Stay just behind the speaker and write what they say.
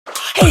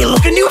Hey,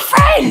 look, a new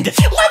friend!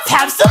 Let's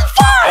have some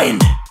fun!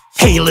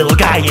 Hey little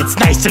guy, it's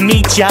nice to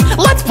meet ya.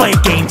 Let's play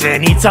games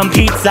and eat some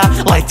pizza.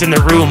 Lights in the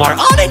room are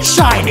on and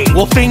shining.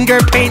 We'll finger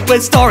paint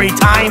with story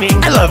timing.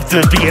 I love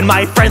to be in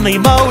my friendly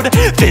mode.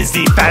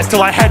 Fizzy Faz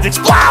till our heads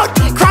explode.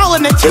 Crawl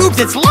in the tubes,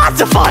 it's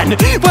lots of fun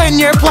when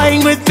you're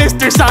playing with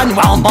Mr. Sun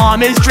while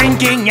mom is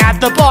drinking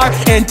at the bar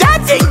and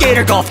dad's in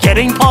Gator Golf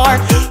getting par.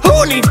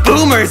 Who needs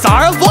boomers,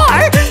 au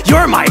revoir?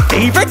 You're my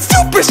favorite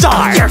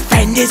superstar. Your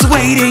friend is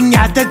waiting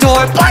at the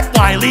door, but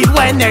why leave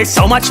when there's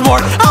so much more?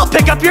 I'll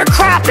pick up your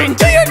crap and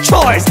do your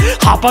chores.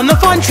 Hop on the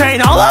fun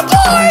train, all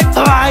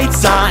aboard!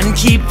 Lights on,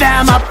 keep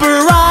them up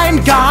or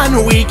I'm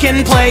gone. We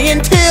can play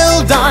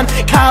until dawn.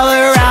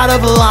 Color out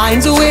of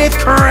lines with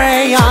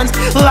crayons.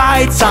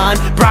 Lights on,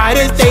 bright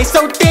as day,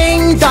 so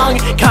ding dong.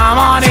 Come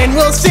on and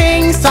we'll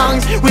sing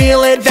songs.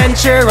 We'll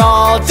adventure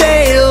all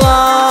day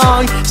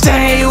long.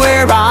 Stay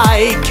where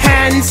I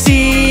can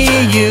see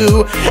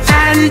you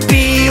and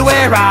be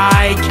where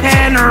I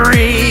can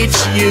reach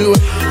you.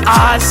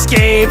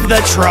 Escape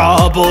the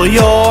trouble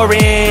you're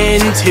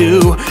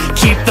into.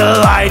 Keep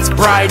the lights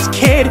bright,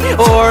 kid,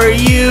 or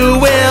you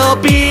will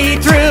be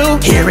through.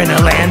 Here in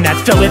a land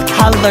that's filled with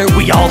color,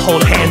 we all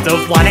hold hands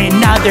of one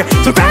another.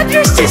 So grab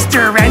your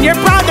sister and your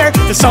brother.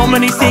 There's so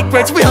many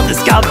secrets we'll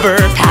discover.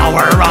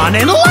 Power on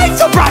and lights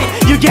so bright.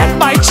 You get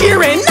by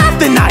cheering up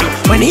the night.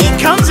 When he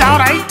comes out,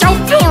 I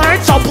don't feel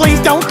right, so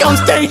please don't go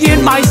stay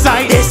in my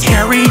sight. This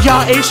area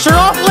is sure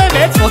off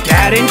limits. We'll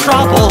get in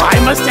trouble, I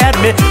must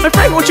admit. My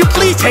friend, won't you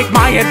please take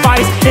my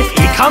advice? If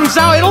he comes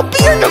out, it'll be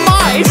your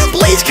demise.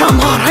 Please come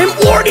on, I'm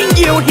warning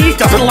you. He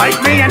doesn't like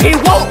me and he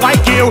won't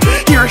like you.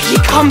 Here he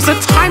comes, the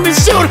time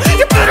is soon.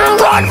 You better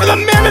run for the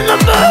man in the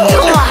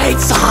moon.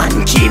 Lights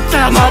on, keep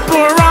them up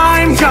or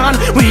I'm gone.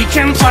 We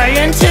can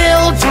play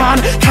until dawn.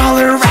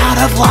 Color out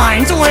of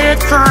lines with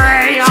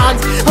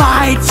crayons.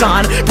 Lights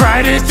on,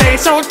 bright as day,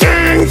 so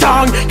ding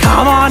dong.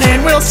 Come on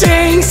and we'll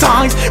sing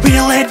songs.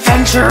 We'll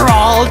adventure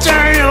all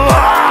day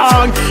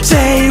long.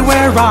 Stay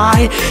where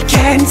I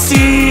can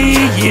see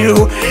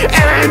you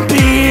and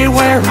be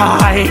where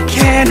I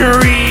can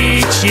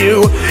reach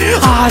you.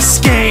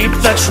 Escape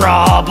the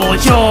trouble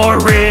you're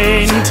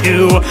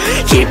into.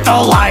 Keep the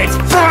lights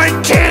bright,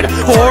 kid,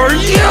 or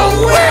you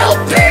will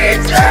be dead.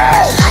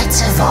 The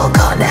lights have all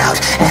gone out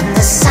and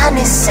the sun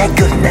has said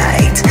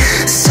goodnight.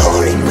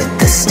 Soaring with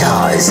the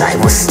stars, I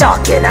will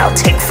stalk and I'll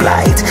take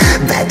flight.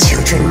 Bad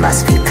children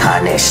must be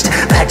punished,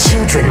 bad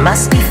children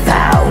must be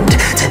found.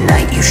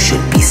 Tonight you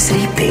should be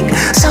sleeping,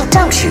 so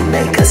don't you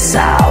make a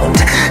sound.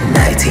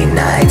 Nighty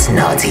night,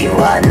 naughty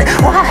one,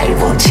 why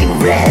won't you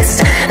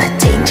rest? A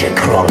danger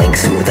crawling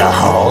through the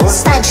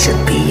halls, that should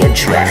be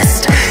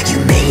addressed. You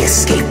may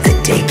escape the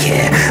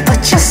daycare,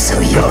 but just so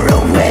you're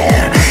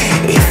aware,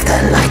 if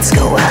the lights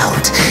go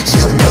out,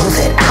 you'll know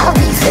that I'll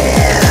be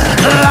there.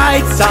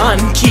 Lights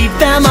on, keep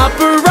them up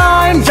or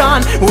I'm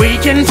gone. We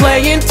can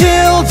play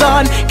until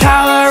dawn.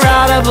 Color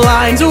out of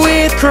lines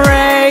with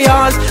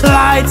crayons.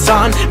 Lights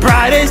on,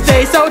 bright as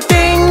day, so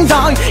ding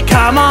dong.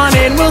 Come on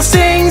and we'll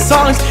sing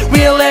songs.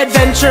 We'll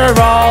adventure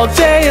all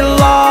day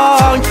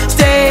long.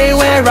 Stay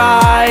where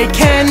I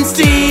can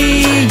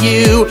see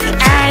you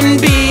and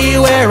be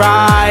where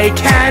I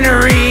can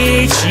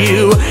reach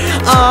you.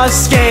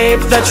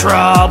 Escape the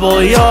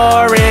trouble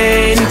you're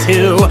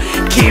into.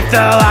 Keep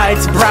the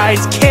lights bright,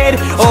 kid,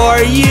 or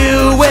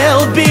you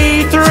will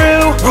be through.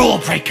 Rule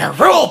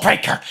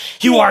breaker,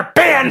 you are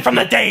banned from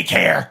the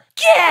daycare.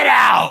 Get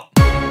out!